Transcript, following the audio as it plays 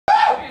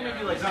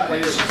maybe like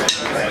play this.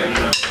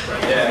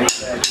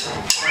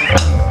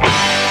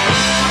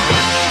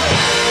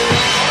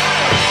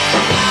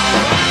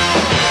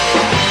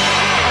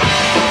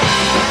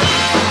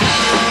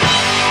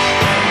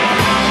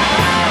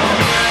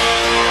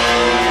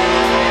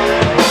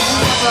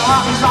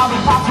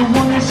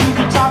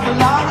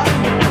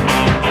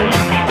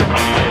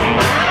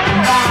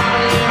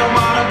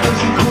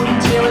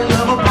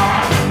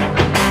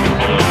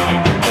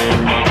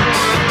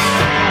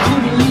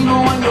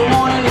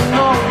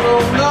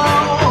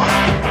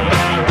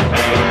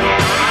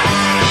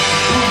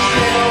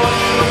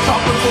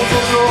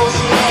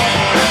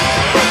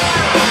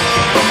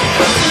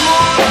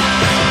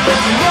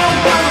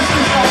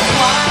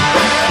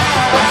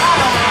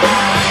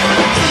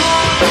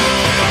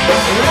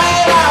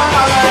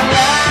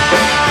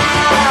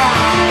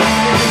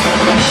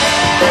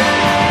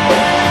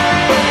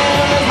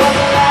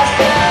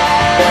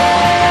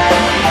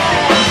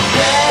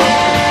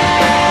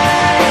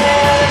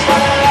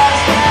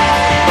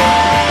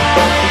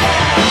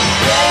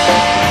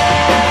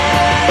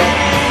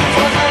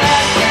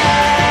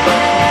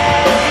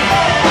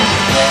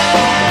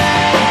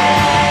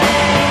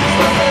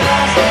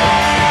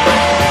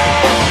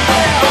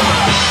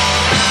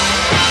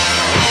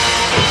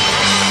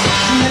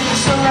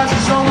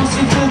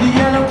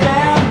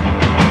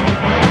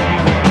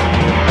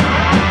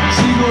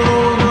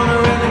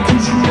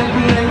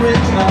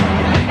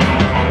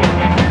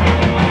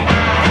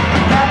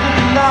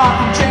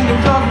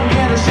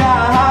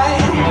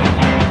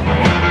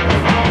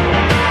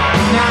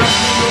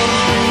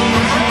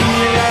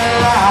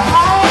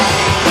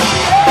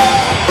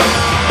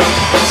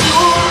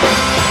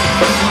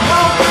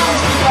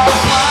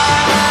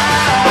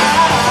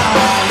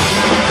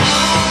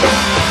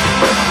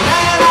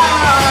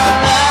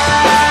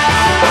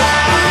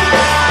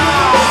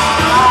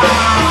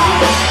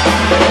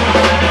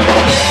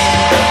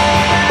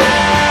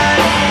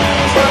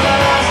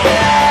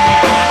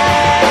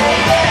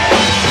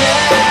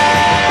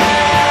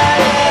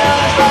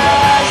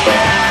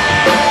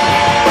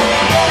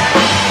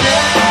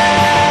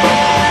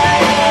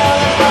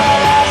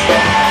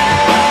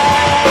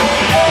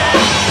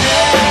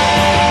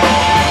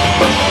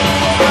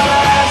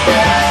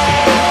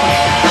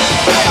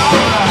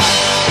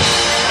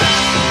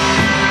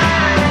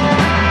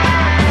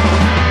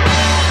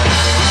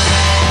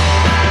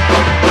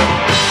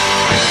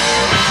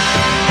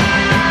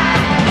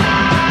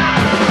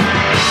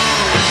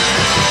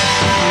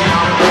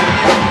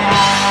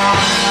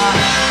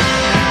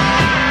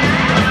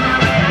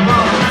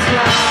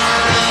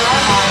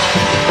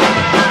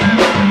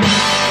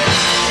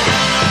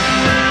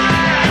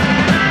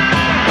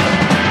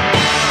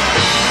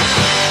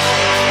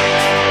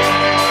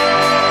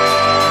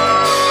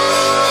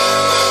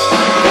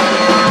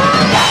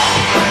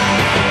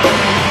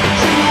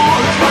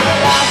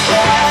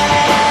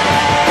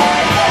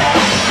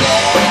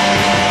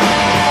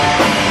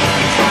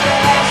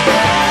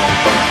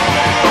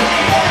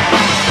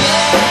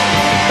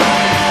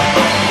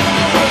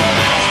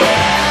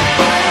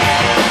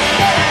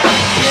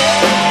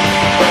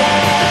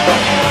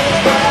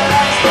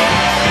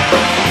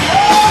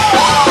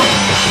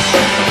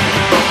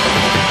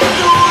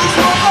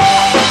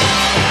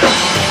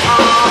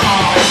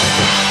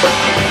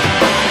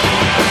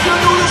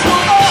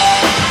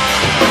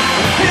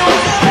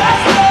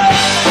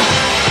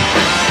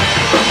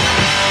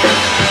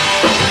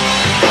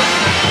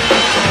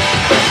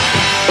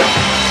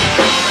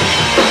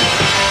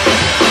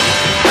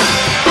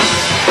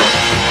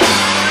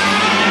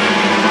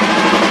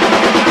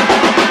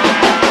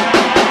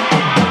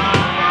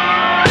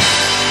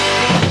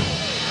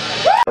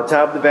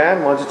 Top of the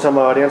band, why don't you tell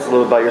my audience a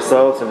little about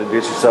yourselves,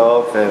 introduce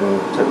yourself,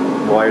 and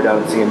why you're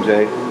down at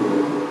CMJ.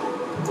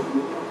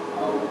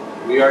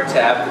 We are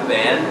Tab the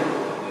band,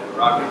 a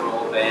rock and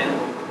roll band.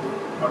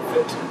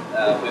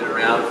 Been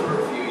around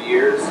for a few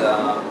years.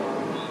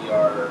 We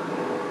are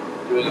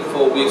doing a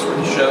full week's worth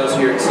of shows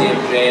here at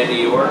CMJ in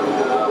New York.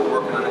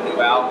 Working on a new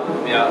album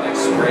coming out next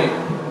spring.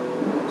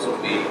 So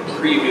we'll be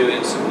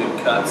previewing some new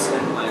cuts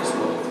and playing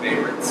some old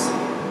favorites.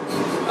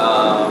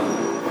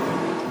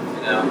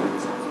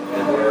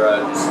 And we're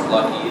just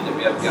lucky that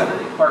we haven't gotten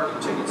any parking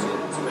tickets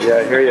yet. Yeah,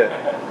 I hear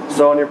you.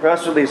 So on your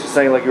press release, you're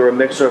saying like you were a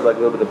mixture of like a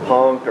little bit of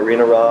punk,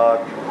 arena rock,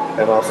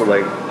 and also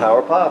like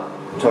power pop.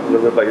 Talk a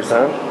little bit about your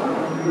sound.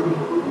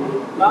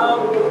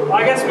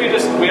 I guess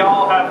we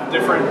all have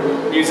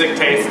different music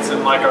tastes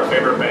and like our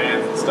favorite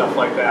bands and stuff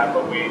like that,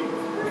 but we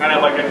kind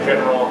of like a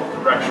general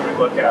direction we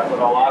look at. But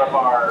a lot of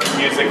our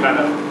music kind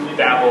of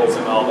dabbles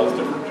in all those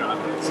different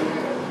genres.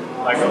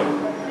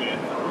 And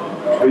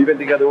Well, you've been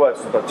together what,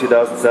 since about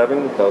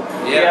 2007?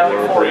 Yeah,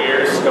 like 4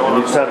 years going on.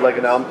 You just had like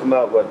an album come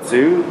out, what,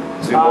 Zoo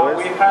Boys?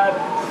 We've had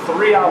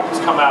 3 albums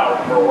come out,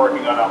 and we're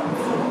working on album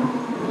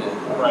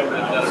 4 right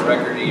now. We've done a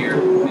record a year,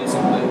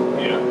 basically.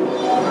 Yeah.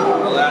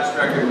 Our last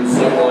record was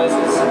Zoo Boys.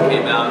 It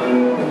came out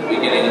in the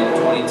beginning of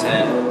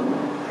 2010,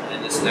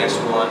 and this next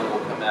one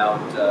will come out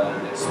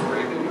next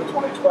spring.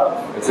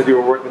 2012. And so you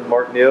were working with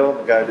Mark Neal,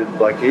 the guy who did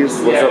Black Keys.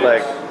 What's it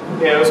like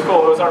Yeah, it was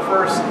cool. It was our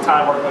first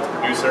time working with a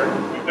producer.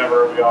 We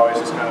always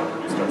just kind of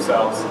produced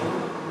ourselves.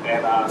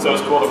 And so it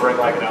was cool to bring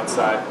like an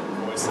outside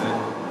voice in.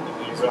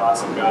 And he's an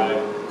awesome guy,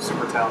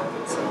 super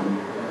talented, so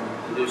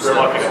we're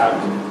lucky to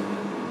have him.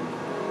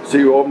 So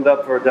you opened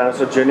up for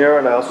Dinosaur Jr.,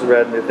 and I also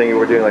read in the thing you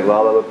were doing like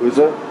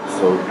Lollapalooza.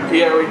 So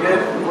yeah, we did.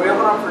 We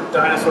opened up for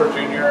Dinosaur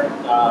Jr.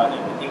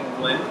 In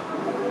England,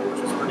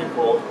 which was pretty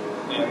cool.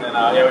 And then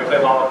yeah, we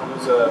played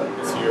Lollapalooza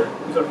this year.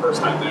 It was our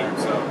first time there,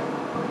 so it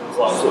was a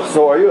lot of fun.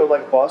 So are you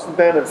like a Boston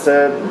band that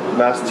said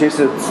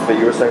Massachusetts, but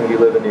you were saying you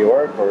live in New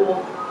York, or?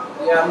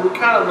 Yeah, we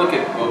kind of look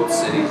at both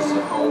cities as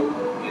a whole.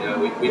 You know,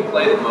 we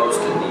play the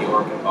most in New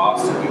York and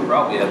Boston. We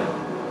probably have a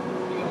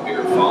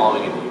bigger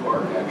following in New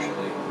York,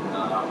 actually.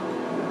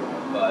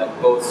 But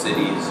both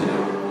cities, you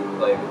know, we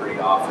play pretty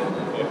often.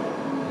 And, you know,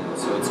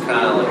 so it's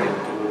kind of like a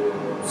dual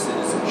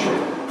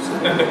citizenship.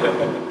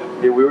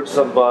 Yeah, we were just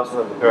up in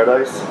Boston at the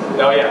Paradise.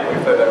 Oh yeah, we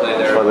played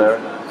there.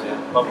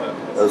 Yeah. Love that.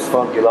 It was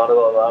funky. A lot of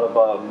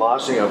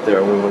moshing up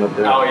there when we went up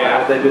there. Oh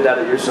yeah. They did that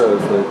at your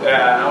shows. But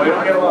yeah, no, we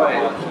don't get a lot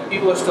of moshing.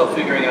 People are still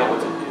figuring out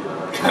what to do.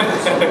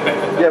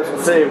 yeah, I was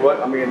gonna say, what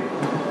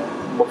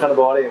kind of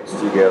audience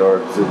do you get,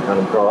 or is it kind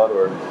of broad,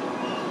 or?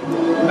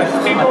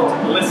 People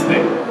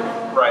listening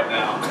right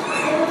now.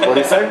 What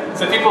do you say?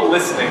 So people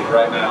listening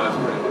right now is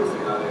pretty much the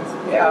audience.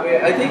 Yeah, I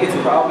mean, I think it's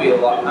probably a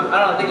lot.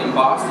 I think in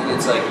Boston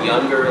it's like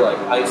younger, like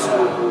high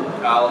school,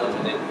 college,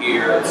 and then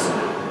here it's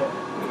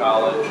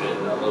college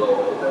and a little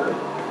older. I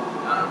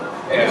don't know,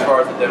 as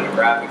far as the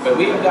demographic. But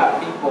we've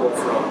got people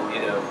from,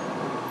 you know,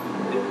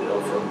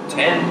 from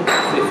 10 to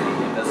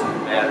 50. It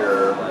doesn't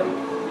matter. Like,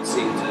 we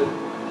seem to,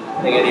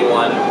 I think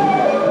anyone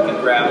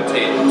can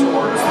gravitate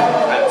towards the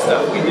kind of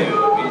stuff we do.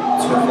 I mean,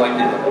 it's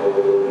reflected in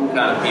the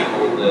kind of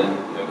people that,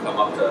 you know, come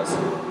up to us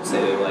and say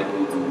they like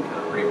it. It's kind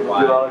of pretty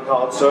wide. Do a lot of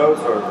college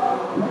shows, or?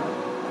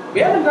 We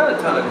haven't done a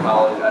ton of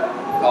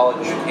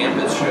college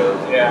campus shows.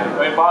 Yeah,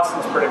 I mean,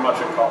 Boston's pretty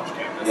much a college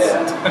campus.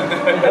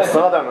 Yeah. I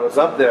saw that when I was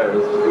up there.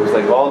 It was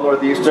like all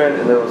Northeastern,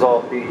 and then it was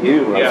all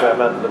BU. Yeah. I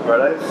went to the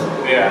Paradise.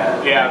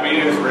 Yeah, I mean,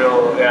 it was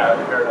real. Yeah,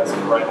 the Paradise is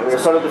right. I mean, it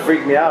started to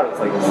freak me out. It's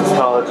like, this is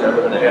college.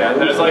 Yeah,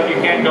 there's like,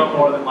 you can't go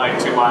more than like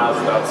 2 miles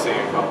without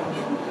seeing college.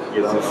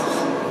 You know, it's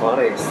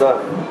funny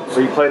stuff. So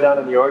you played down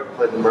in New York,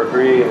 played the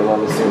Mercury, and a lot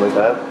of things like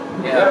that.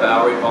 Yeah,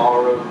 Bowery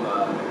Ballroom.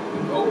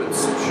 We've opened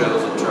some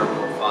shows at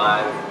Terminal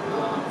 5.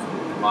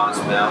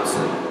 Modest Mouse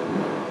and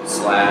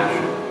Slash.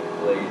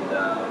 Played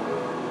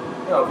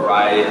a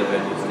variety of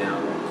venues down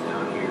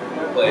here.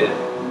 We played at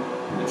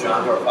the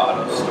John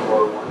Garfato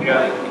store one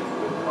night,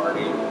 with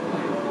party.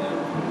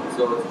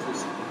 So it's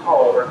just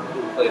all over.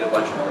 We played a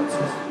bunch of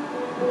places.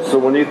 So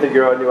when do you think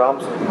your new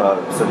album's going to come out?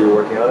 You said you're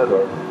working on it,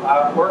 or?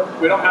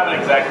 We don't have an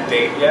exact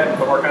date yet,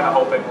 but we're kind of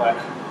hoping like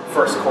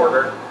first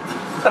quarter.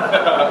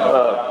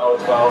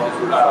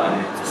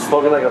 12.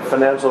 Spoken like a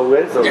financial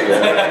whiz over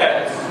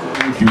there.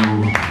 Thank you.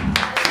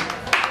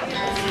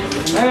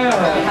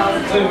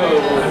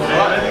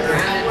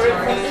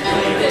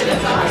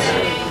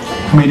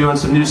 We're doing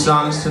some new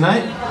songs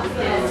tonight.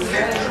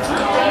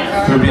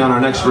 We're going to be on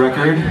our next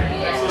record,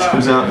 which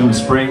comes out in the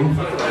spring.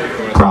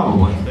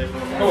 Probably.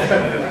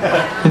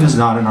 It is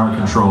not in our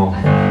control.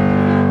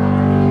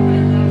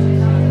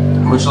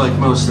 Much like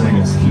most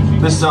things.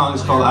 This song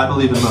is called I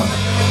Believe in Love.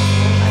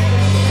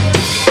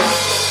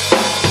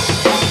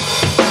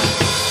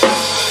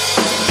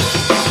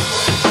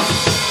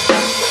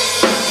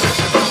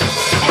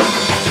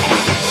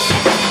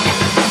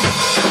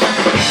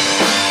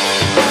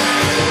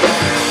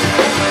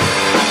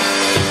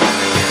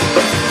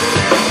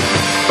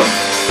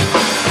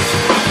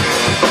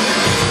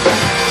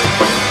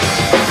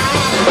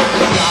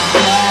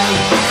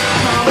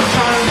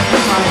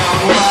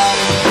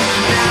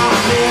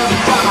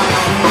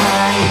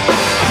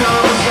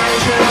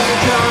 Conversation of the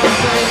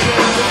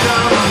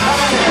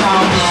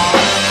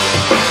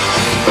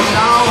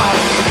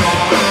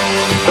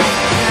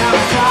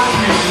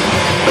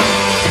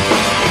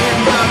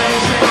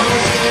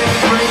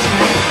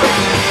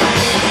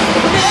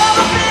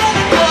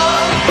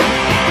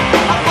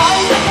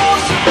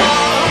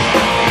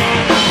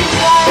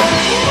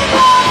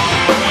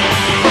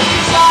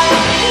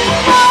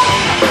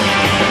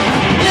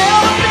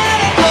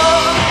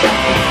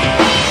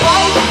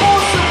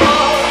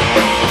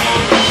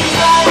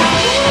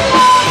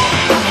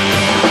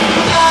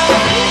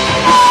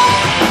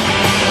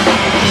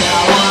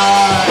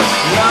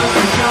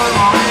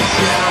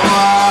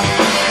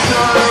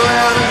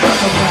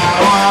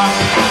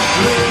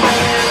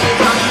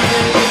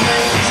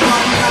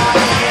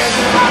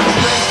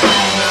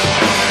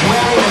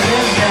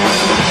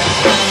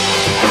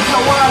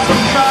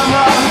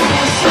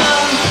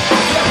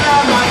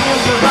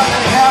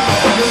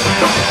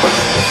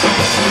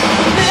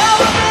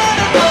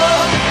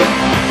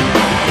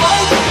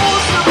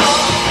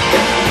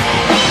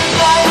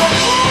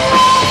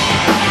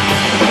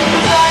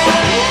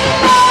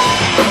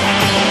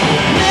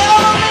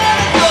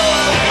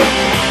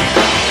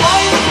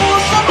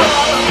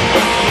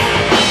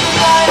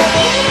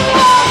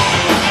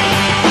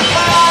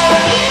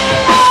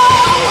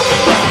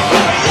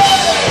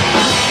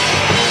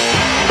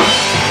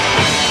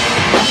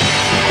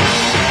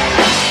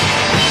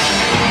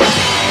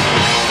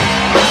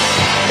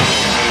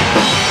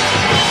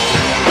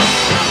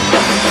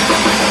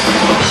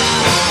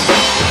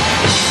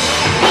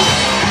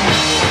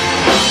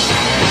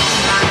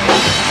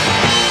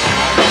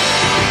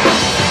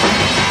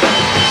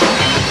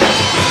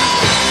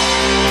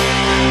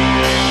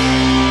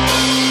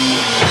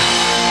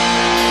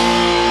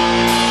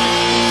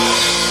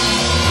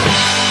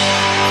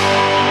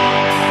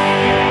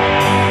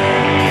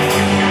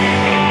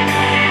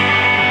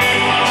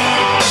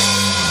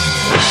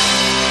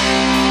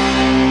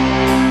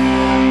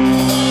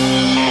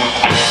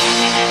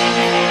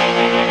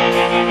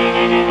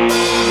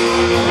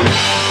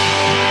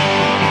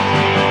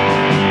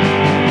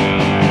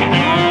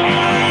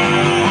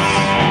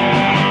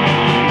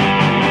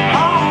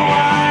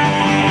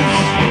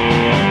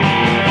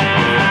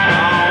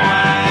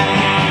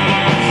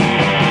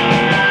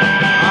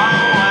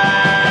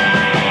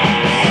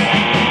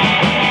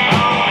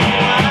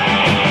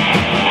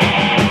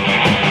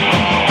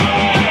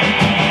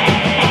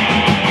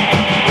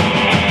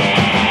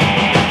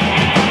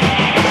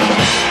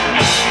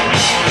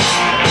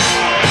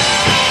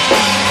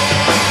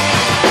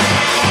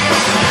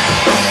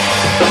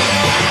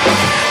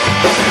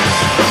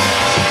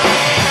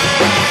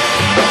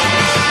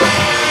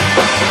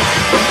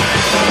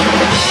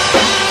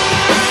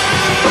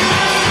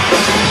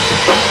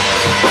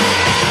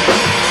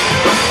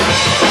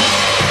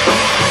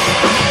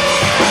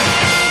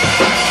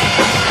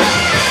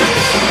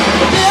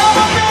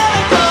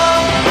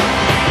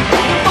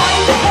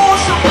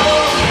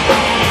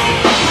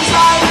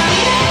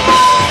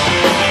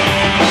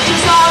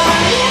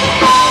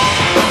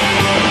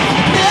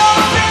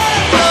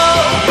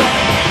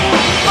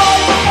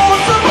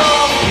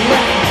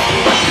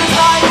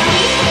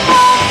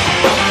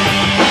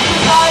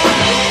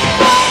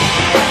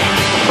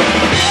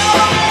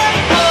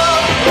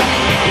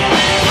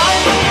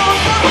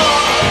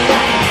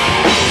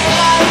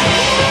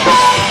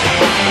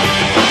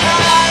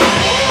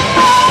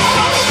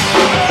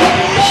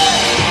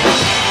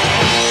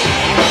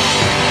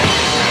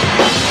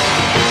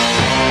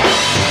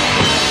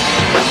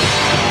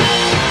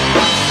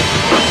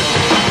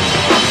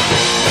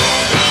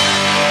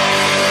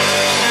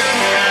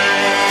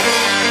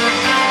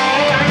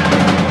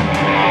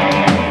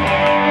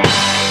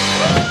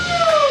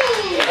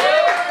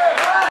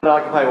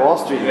Occupy Wall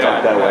Street, you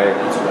talk that way.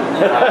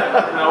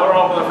 No, we're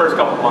open the first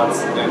couple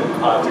months in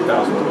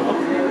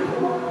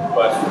 2012.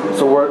 But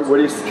so where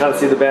do you kind of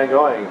see the band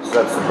going? So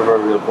that's the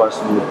proverbial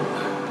question.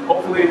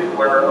 Hopefully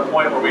we're at a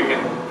point where we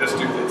can just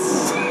do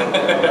this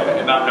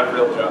and not have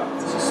real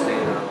jobs.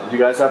 Do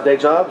you guys have day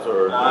jobs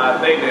or?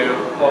 They do.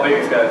 Well,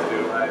 these guys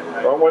do.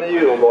 Or what are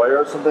you, a lawyer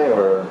or something,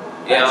 or?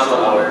 Yeah, I'm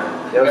a lawyer.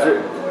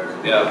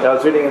 Yeah, I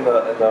was reading in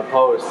the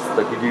post,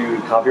 like you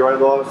do copyright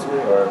law or something,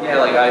 or? Yeah,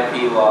 like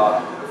IP law,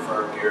 a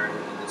firm here in the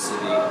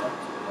city,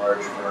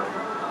 large firm.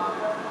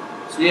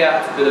 So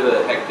yeah, it's a bit of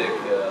a hectic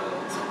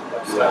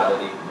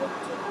duality.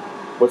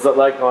 What's it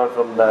like going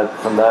from that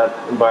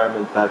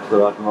environment back to the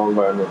rock and roll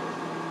environment?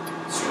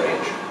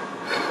 Strange.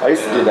 I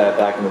used to do that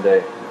back in the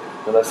day.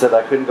 But I said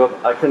I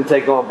couldn't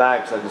take going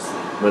back, so I just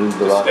went into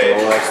the rock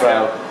and roll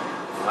lifestyle.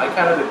 I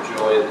kind of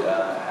enjoyed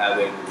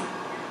having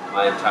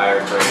my entire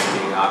brain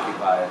being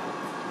occupied,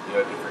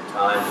 at different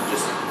times.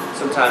 Just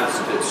sometimes it's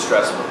a bit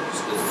stressful,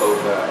 just because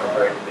both are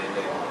very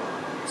demanding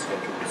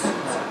schedules.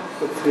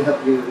 But to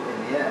help you in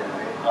the end,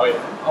 right? Oh yeah.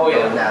 Oh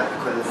yeah. Now,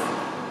 because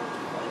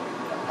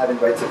having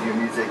rights of your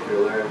music,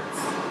 your lyrics.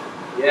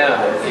 Yeah.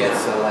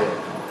 So like,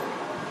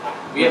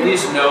 we at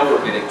least know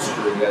we're getting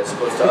screwed as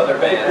opposed to other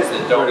bands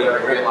that don't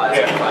even realize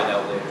and find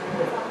out later.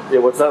 Yeah,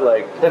 what's that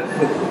like? I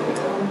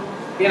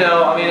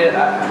mean,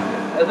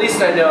 at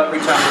least I know every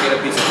time we get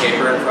a piece of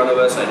paper in front of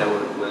us, I know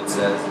what it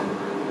says.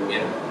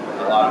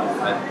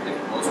 I think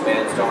most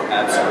bands don't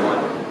have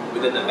someone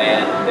within the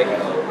band they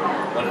can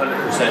 100%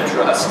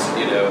 trust,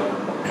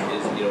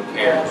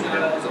 cares.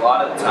 Because a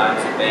lot of times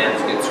the bands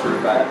get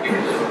screwed by the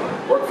people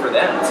that work for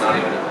them. It's not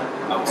even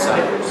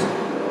outsiders.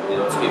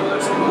 It's people that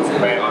are supposed to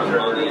be on the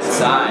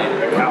inside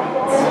of the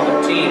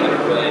team that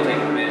are really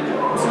taking advantage of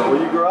them. So, well,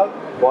 you grew up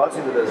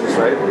watching the business,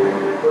 right?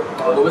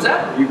 What was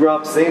that? You grew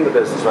up seeing the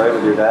business, right,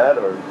 with your dad,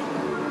 or?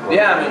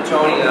 Yeah, I mean,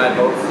 Tony and I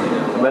both,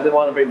 I didn't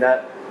want to bring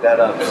that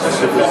up. This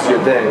is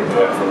your thing.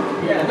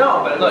 Yeah,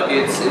 no, but look,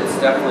 it's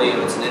definitely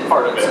an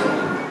influence.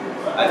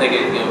 I think we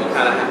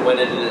kind of went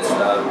into this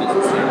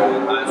business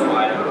with eyes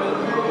wide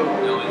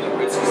open, knowing the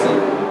risks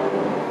and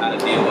how to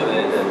deal with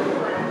it, and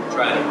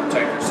trying to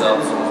protect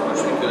ourselves as much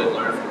as we could,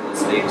 learn from the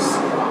mistakes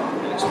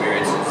and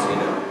experiences, of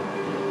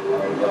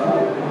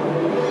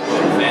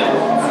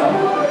family.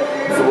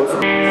 So what's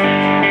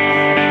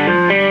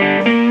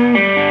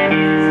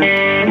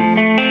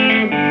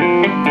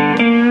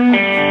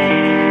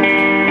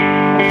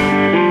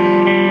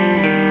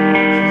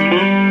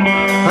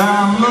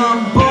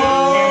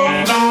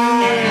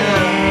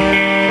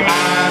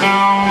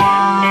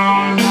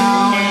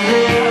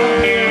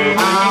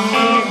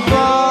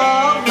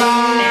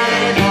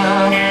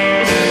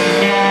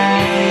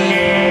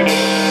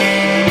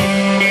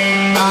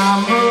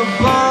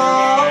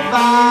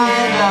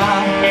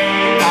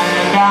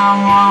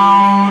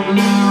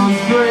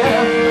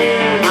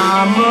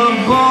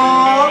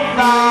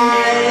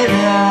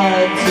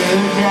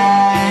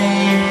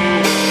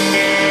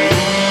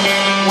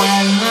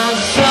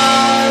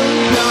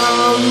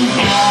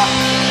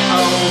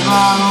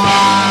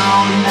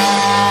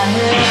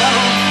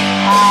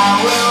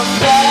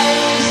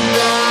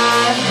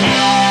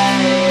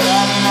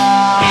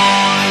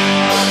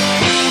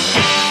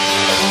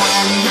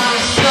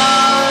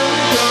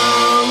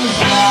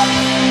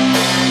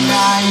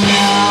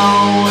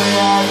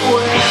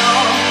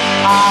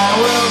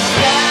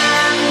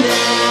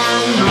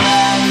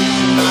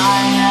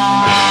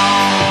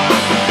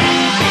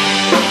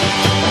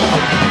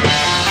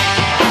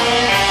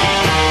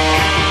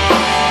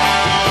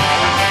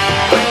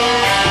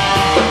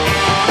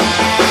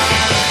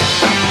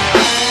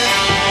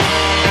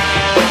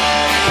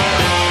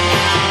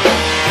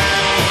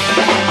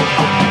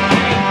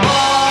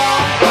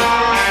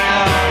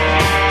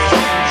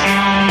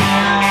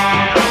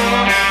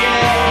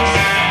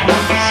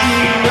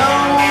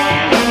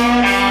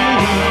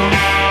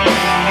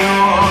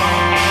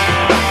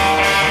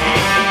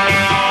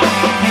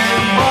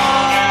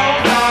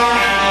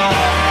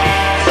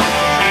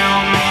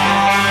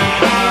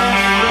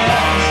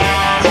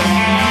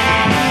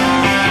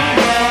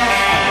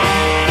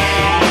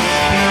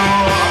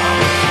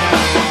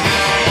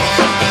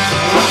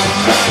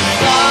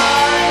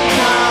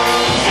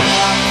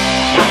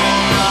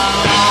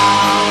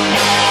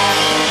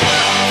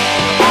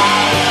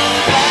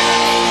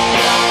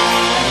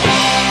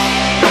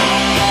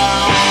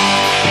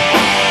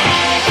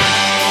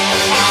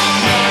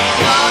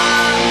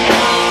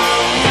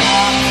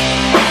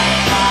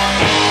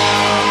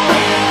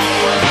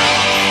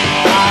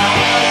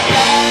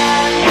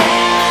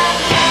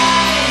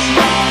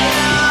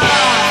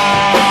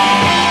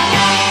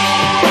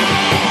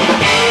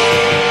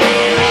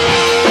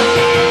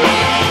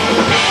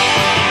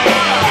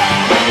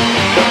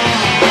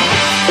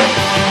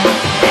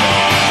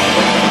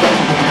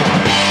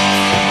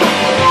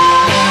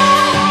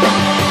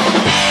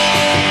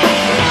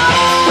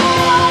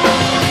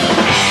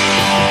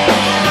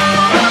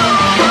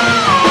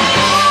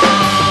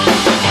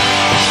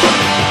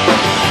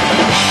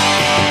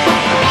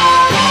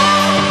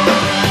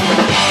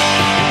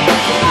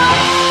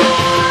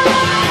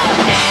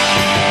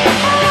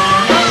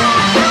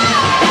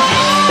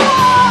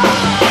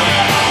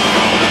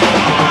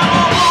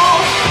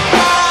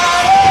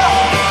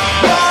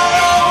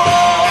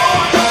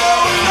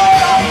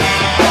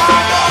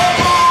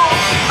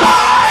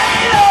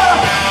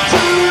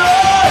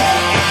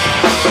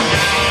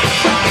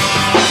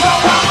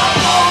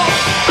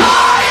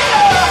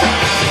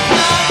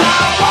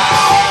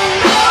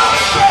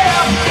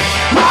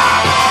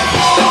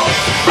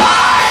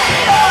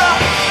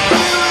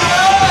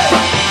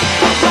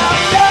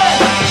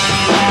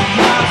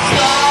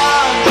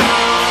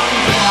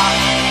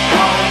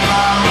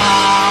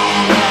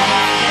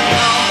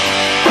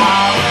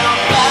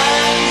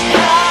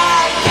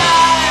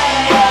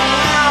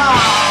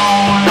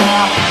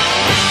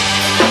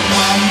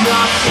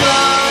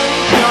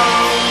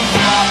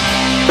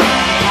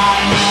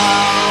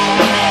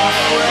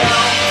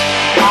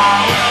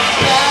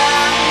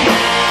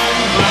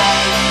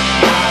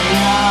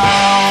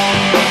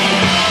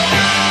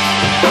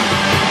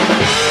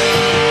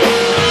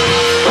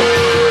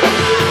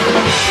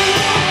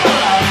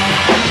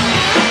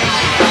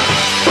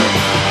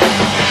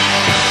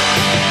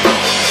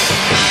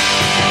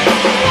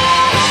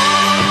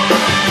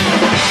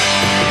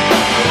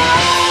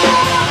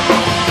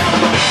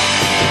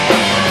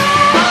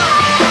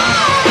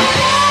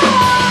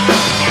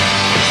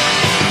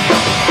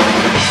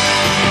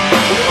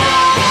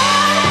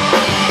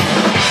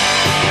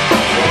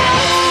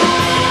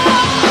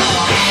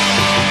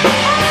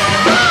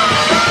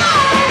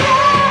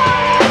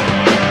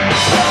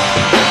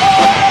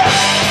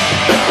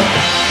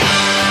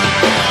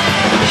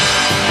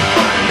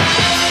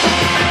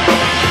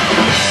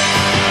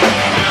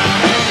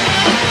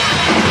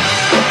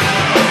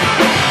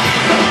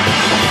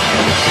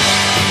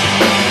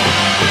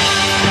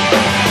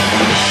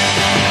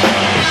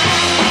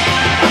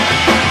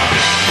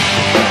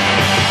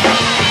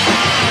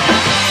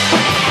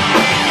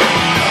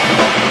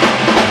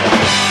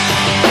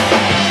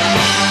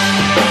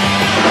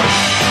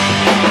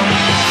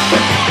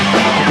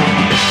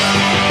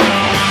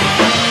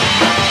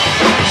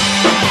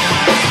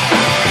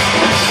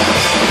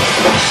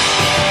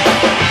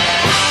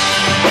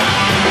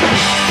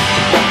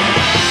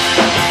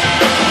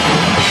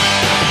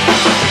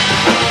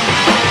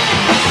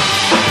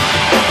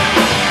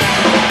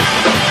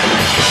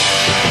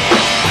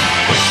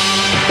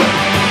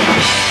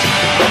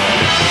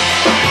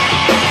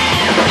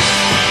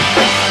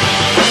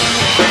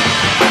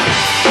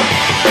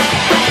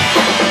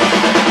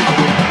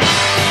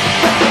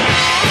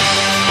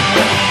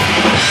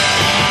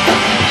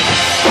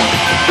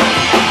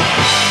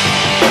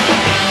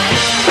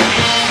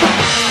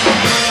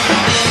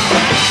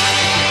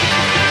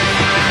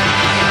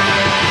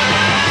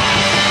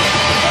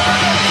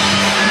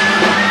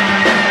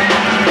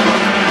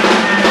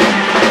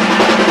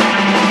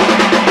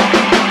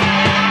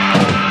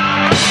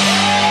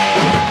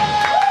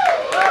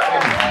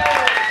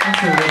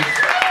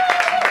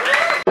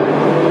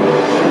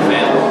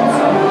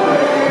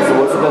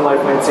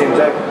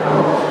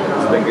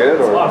good?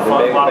 It's a lot of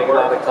fun, a lot of making a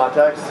lot work. of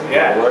contacts?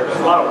 Yeah, Work. a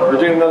lot of work.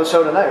 You're doing another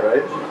show tonight,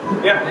 right?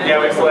 Yeah,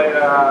 we played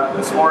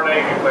this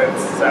morning, we played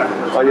this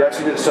afternoon. Oh, you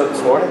actually did a show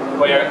this morning?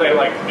 Well, yeah, we played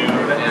like noon.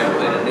 Yeah, we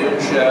played a noon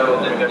show,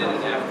 and then we did an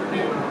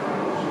afternoon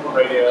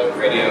Radio.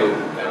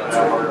 kind So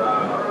of we're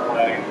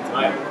playing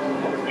tonight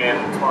and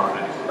tomorrow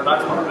night. Or not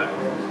tomorrow night.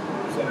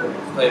 Saturday.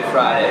 played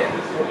Friday.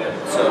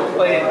 So we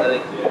played, I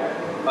think,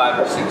 5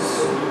 or 6.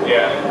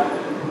 Yeah.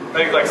 I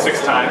think like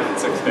 6 times in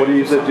 6 days. What do you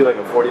usually do, like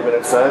a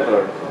 40-minute set?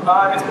 Or?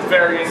 It's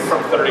varying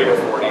from 30 to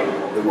 40,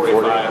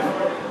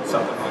 45,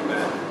 something like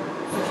that.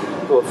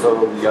 Cool, so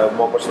you got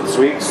one more this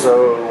week,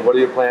 so what are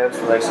your plans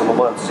for the next couple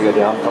months? You got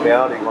the album coming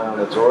out, are you going on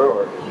a tour?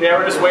 Or? Yeah,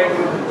 we're just waiting,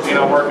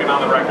 working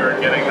on the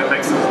record, getting the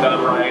mixes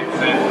done right,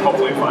 and then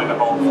hopefully find a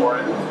home for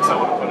it,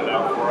 someone to put it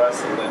out for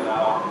us, and then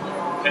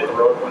hit the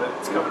road when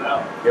it's coming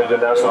out. You have the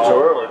national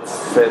tour, or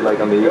stay like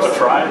on the east? We'll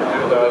try do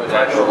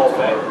the whole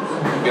thing.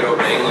 Get over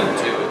to England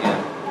too again.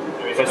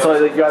 I saw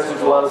that you guys use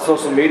a lot of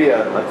social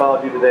media. I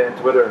followed you today on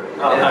Twitter.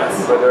 Oh,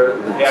 nice. Twitter.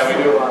 Yeah, we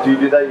do. Do you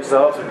do that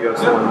yourselves, or do you have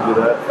someone to do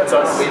that? That's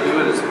us. We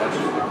do it as much as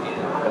we can.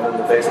 And then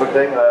the Facebook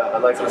thing, I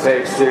like the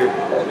page too.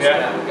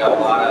 Yeah. We got a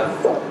lot of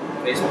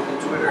Facebook and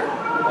Twitter,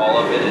 all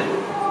of it.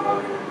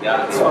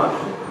 Yeah, it's fun.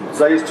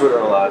 So I use Twitter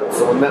a lot.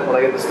 So when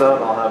I get this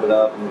done, I'll have it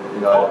up.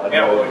 And, I Yeah,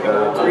 know well, we can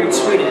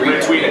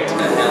retweet it.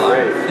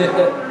 Great.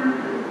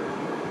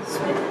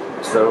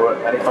 So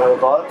any final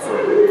thoughts? Or?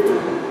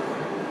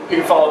 You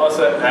can follow us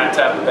at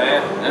Tap the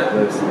Band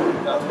Nice.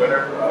 on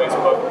Twitter,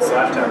 Facebook,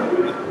 /Tap the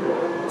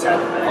Band. Tap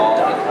the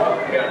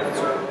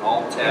Band.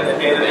 All tab. And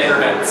the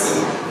internets.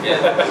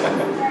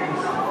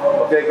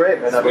 Yeah. Okay, great,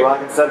 man. Have a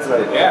rocking set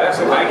tonight. Yeah,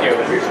 actually, thank you.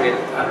 Appreciate it.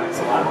 Thanks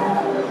a lot.